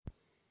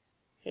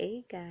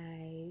Hey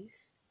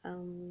guys,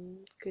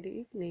 good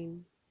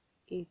evening.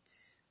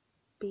 It's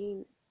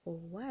been a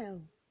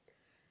while.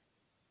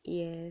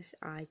 Yes,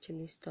 I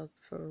actually stopped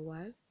for a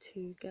while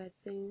to get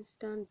things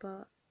done,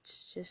 but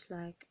it's just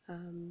like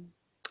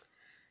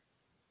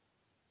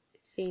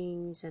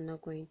things are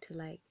not going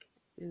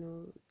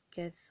to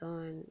get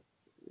done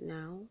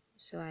now.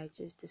 So I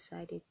just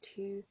decided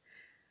to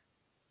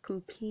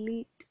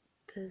complete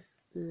this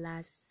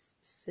last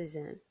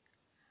season,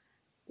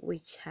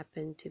 which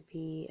happened to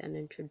be an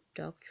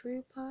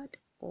introductory part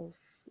of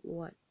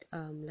what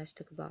Let's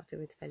Talk About It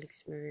with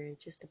Felix Marie, and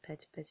just a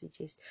petty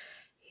gist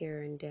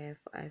here and there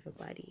for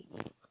everybody.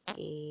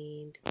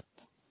 And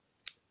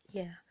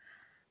yeah,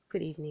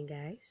 good evening,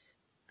 guys.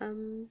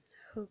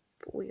 Hope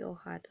we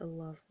all had a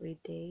lovely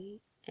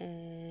day,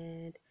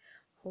 and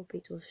hope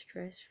it was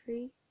stress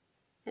free,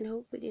 and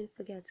hope we didn't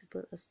forget to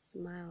put a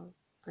smile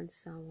on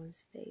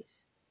someone's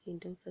face. And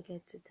don't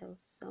forget to tell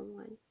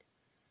someone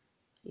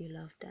you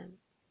love them.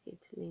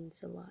 It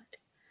means a lot.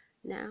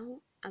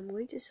 Now, I'm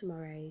going to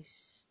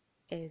summarize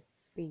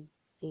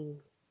everything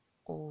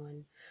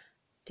on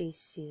this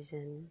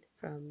season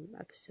from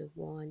episode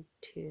 1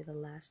 to the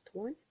last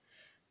one.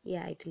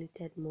 Yeah, I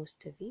deleted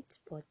most of it,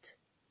 but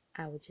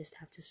I would just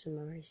have to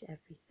summarize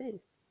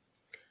everything.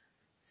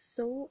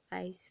 So,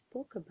 I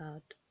spoke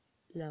about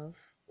love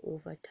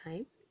over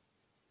time,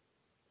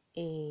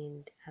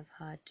 and I've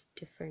had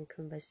different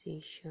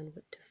conversation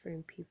with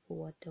different people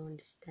what they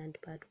understand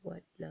about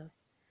what love.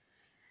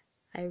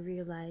 I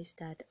realized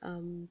that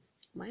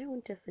my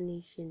own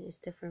definition is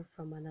different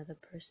from another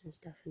person's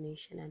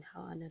definition, and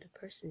how another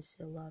person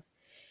see love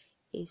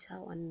is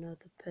how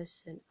another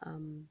person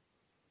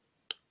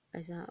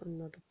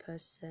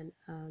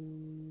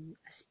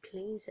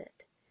explains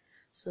it.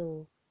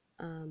 So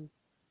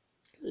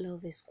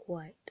love is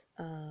quite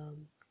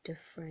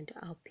different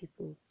how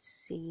people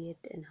see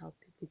it and how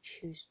people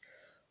choose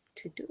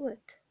to do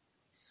it.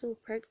 So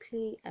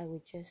practically I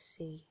would just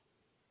say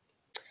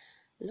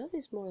love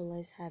is more or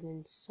less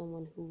having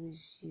someone who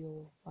is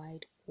your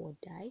ride or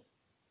die,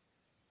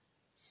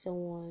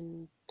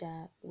 someone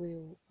that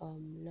will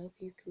love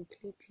you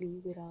completely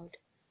without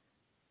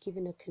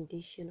giving a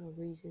condition or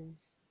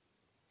reasons.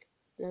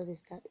 Love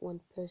is that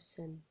one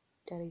person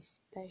that is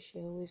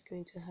special, always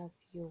going to have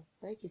your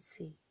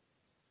legacy,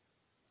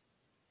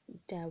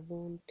 that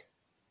won't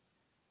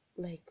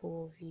let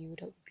go of you,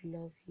 that would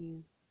love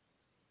you,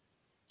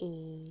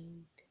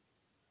 and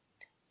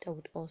that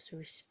would also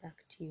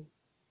respect you.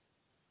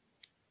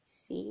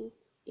 See,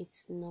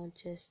 it's not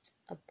just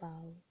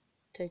about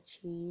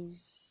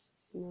touches,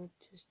 it's not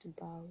just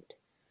about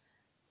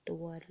the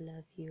word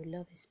love you.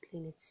 Love is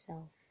plain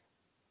itself.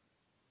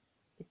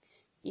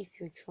 It's if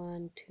you're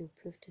trying to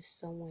prove to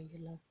someone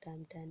you love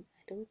them, then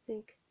I don't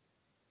think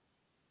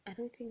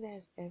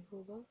there's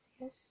ever love,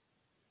 yes,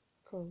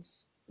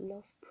 because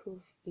love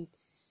proves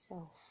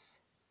itself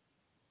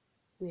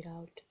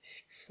without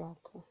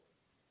struggle.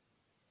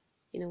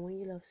 When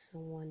you love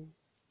someone,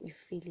 you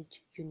feel it,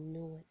 you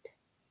know it.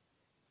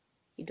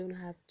 You don't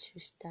have to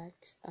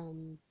start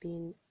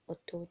being a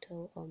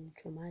total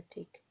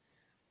dramatic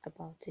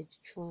about it,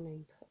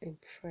 trying to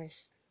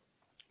impress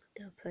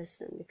the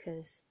person,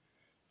 because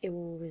it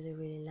won't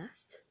really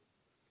last.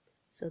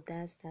 So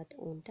that's that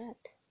on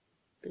that.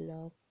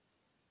 Love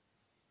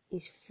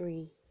is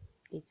free.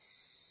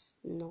 It's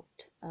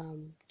not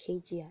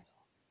cagey at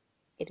all.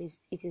 It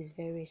is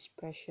very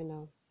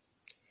expressional.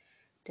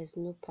 There's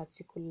no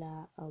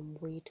particular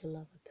way to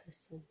love a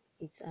person.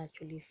 It's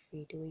actually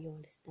free, the way you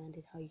understand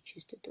it, how you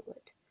choose to do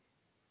it.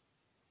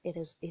 It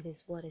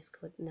is what is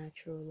called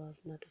natural love,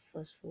 not a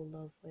forceful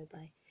love,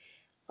 whereby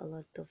a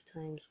lot of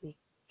times we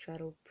try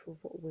to prove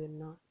what we're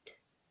not,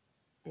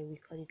 and we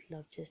call it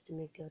love just to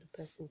make the other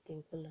person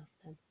think we love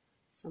them.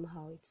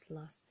 Somehow it's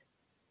lost.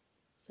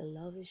 So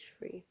love is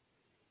free.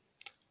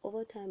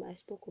 Over time I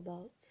spoke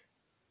about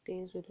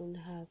things we don't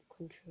have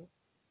control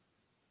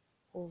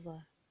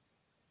over.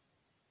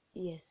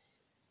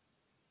 Yes.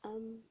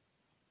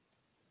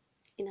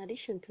 In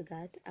addition to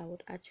that, I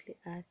would actually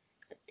add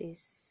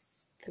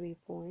this 3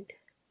 point.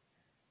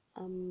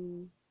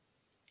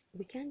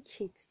 We can't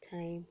cheat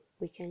time,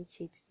 we can't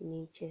cheat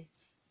nature,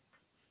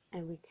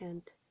 and we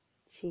can't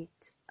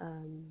cheat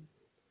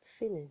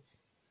feelings.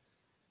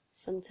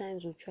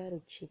 Sometimes we try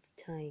to cheat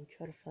time,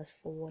 try to fast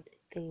forward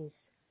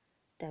things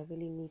that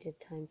really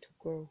needed time to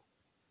grow,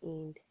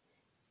 and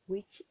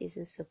which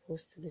isn't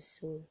supposed to be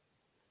so.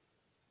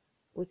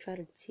 We try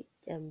to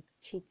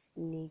cheat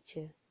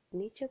nature.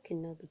 Nature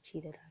cannot be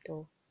cheated at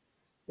all.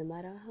 No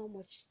matter how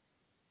much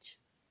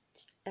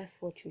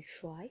effort you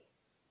try,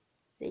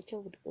 nature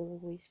would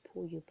always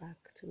pull you back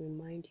to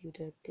remind you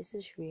that this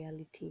is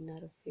reality,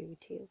 not a fairy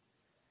tale.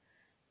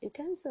 In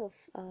terms of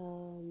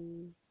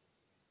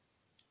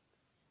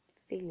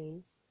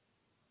feelings,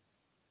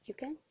 you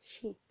can't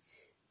cheat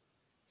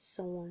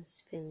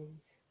someone's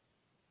feelings.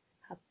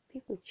 How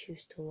people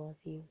choose to love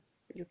you,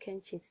 you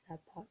can't cheat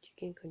that part, you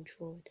can't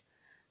control it.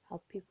 How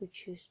people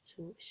choose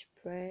to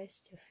express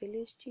their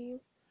feelings to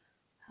you,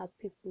 how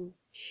people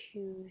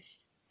choose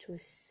to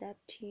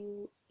accept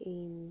you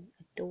and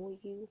adore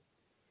you,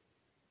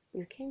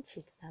 you can't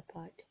cheat that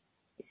part.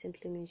 It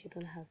simply means you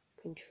don't have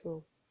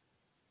control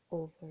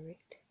over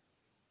it.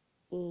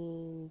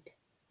 And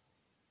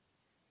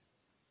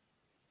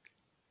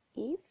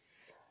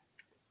if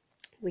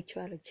we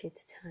try to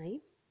cheat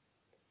time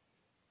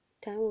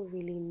will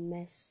really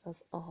mess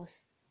us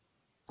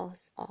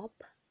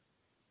up,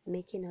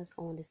 making us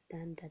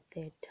understand that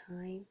there's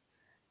time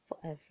for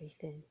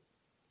everything.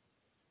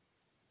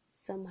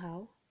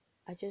 Somehow,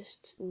 I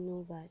just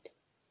know that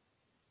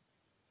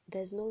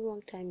there's no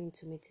wrong timing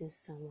to meeting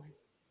someone.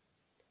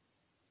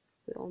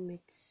 We all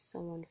meet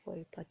someone for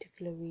a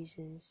particular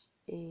reasons,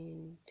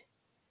 and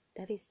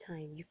that is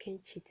time. You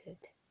can't cheat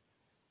it.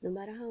 No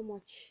matter how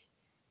much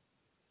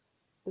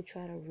we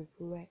try to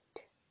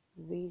regret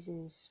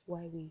reasons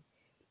why we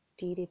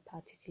did a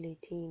particular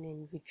thing,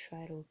 and we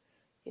try to,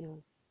 you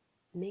know,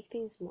 make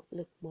things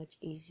look much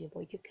easier,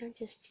 but you can't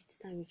just cheat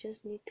time. You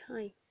just need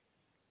time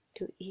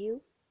to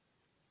heal,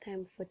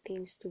 time for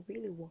things to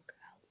really work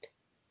out,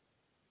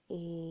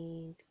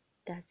 and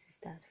that is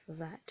that for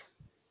that.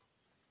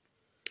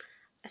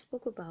 I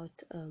spoke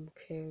about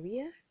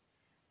career.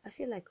 I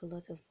feel like a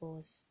lot of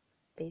us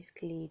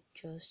basically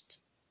just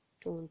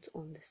don't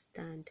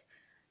understand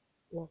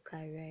what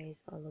career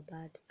is all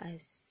about.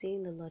 I've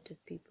seen a lot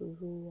of people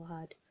who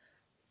had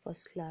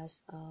first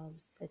class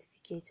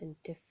certificates and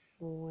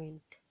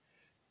different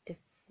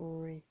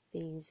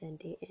things, and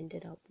they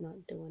ended up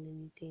not doing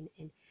anything.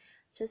 And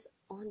just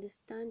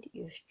understand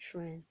your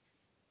strength,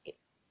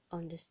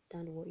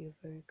 understand what you're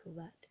very good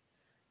at,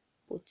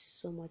 put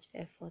so much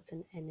effort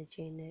and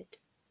energy in it,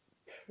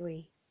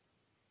 pray.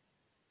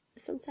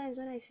 Sometimes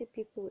when I see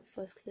people with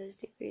first class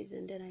degrees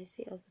and then I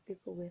see other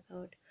people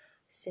without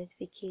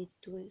certificates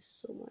doing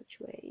so much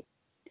work,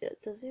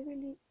 does it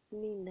really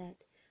mean that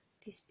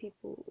these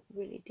people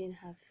really didn't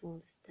have full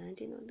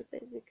understanding on the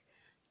basic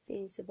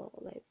things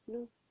about life?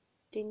 No,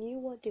 they knew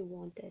what they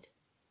wanted,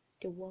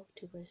 they worked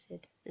towards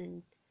it,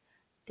 and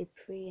they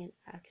pray and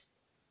asked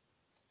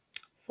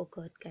for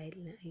God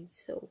guidelines.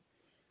 So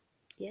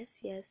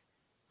yes,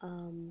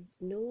 know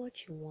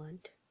what you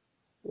want,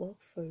 work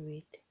for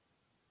it.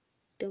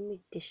 Don't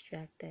be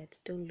distracted.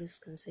 Don't lose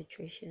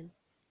concentration.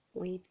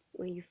 When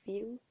you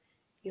feel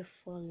you're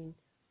falling,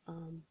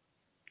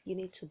 you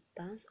need to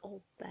bounce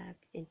all back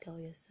and tell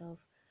yourself,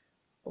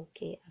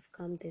 okay, I've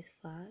come this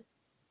far,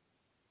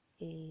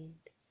 and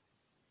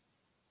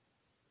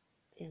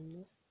I am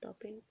not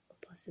stopping or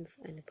pausing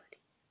for anybody.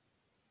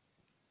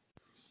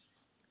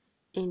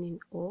 And in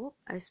all,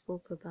 I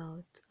spoke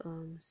about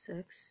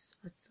sex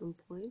at some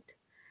point.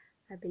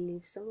 I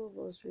believe some of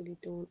us really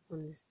don't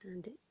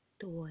understand it,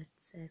 the word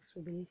sex.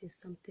 We believe it's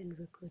something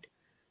we could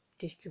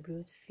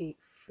distribute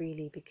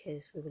freely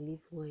because we believe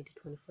we're in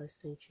the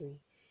 21st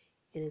century.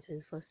 In the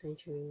 21st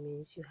century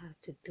means you have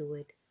to do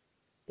it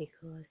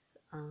because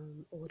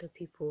older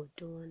people are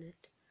doing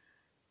it.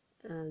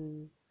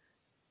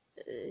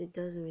 It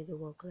doesn't really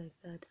work like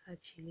that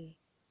actually.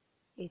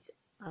 It's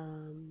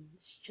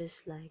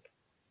just like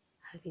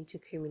having to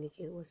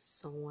communicate with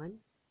someone.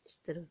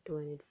 Instead of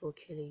doing it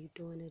vocally, you're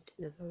doing it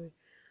in a very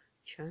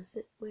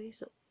transit way.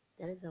 So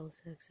that is how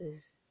sex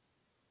is.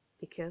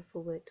 Be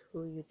careful with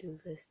who you do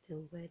this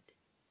thing with.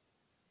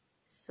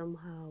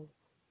 Somehow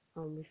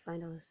we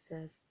find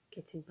ourselves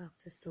getting back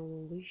to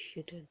someone we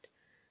shouldn't.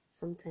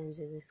 Sometimes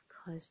it is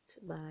caused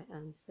by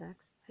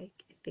sex, I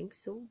think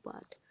so,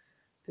 but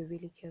be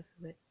really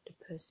careful with the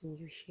person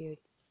you share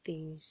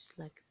things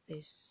like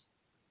this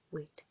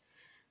with.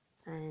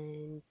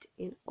 And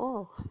in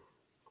all,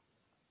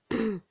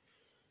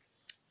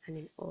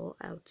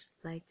 I would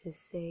like to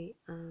say,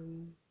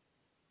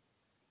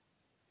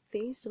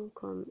 things don't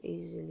come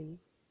easily.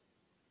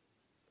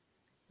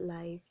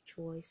 Life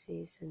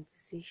choices and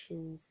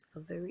decisions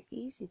are very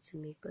easy to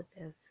make, but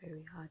they're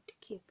very hard to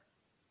keep.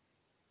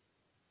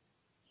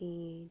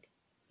 And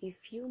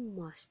if you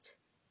must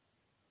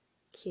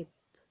keep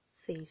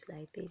things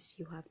like this,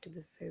 you have to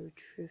be very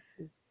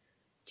truthful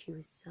to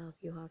yourself.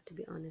 You have to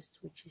be honest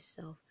with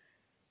yourself.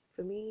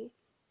 For me,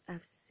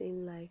 I've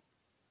seen life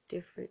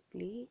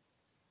differently.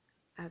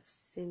 I've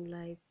seen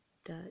life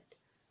that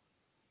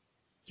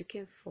you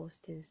can't force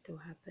things to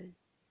happen.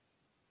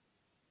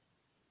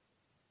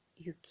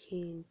 You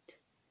can't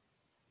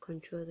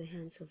control the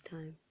hands of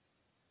time.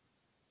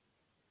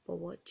 But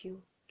what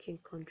you can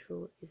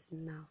control is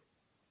now.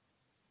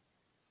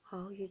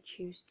 How you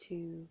choose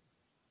to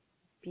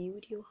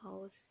build your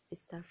house, it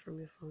starts from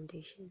your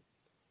foundation.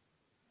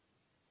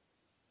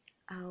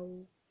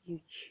 How you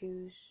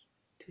choose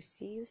to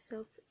see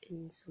yourself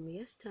in some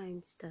years'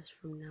 time starts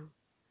from now.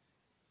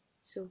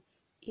 So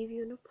if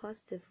you're not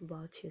positive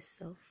about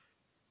yourself,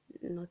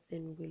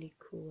 nothing really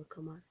cool will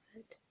come out of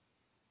it.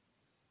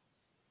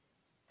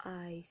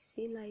 I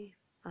see life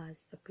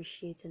as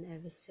appreciating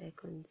every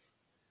second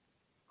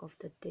of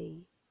the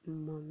day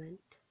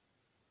moment.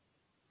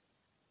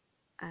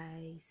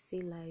 I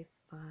see life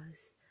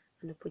as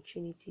an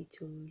opportunity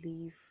to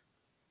live,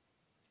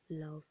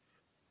 love,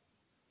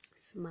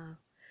 smile,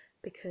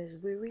 because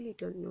we really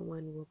don't know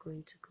when we're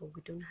going to go.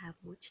 We don't have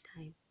much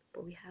time.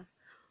 but we have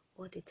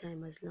all the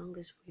time as long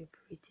as we're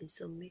breathing.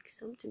 So make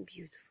something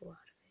beautiful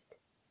out of it.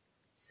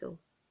 So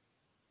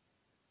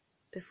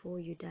before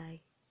you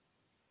die,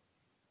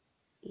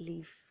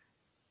 live.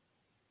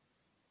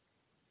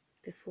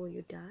 Before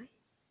you die,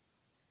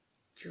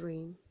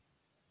 dream.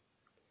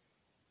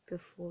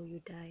 Before you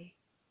die,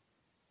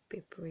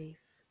 be brave.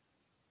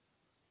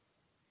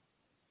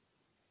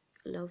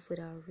 Love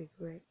without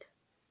regret.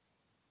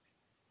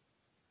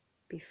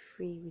 Be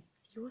free with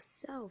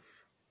yourself.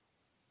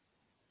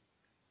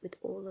 With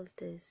all of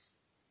this,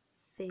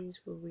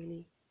 things will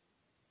really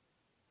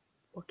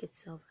work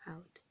itself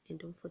out. And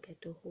don't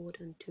forget to hold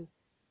on to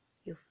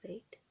your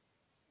faith.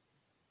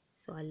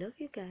 So I love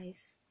you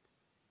guys.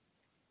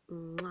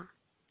 Mwah.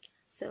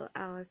 So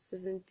our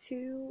season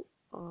 2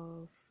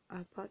 of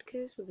our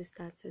podcast will be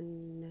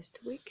starting next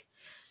week,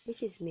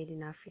 which is Made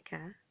in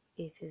Africa.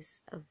 It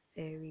is a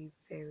very,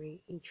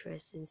 very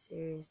interesting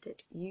series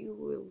that you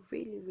will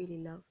really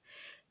love.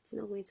 It's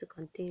not going to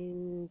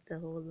contain the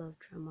whole love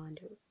drama, and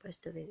the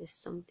rest of it is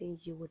something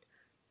you would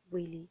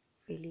really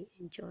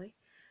enjoy.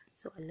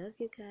 So I love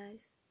you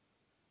guys.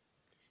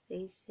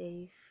 Stay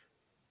safe,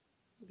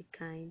 be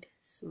kind,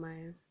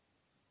 smile.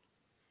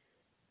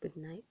 Good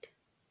night.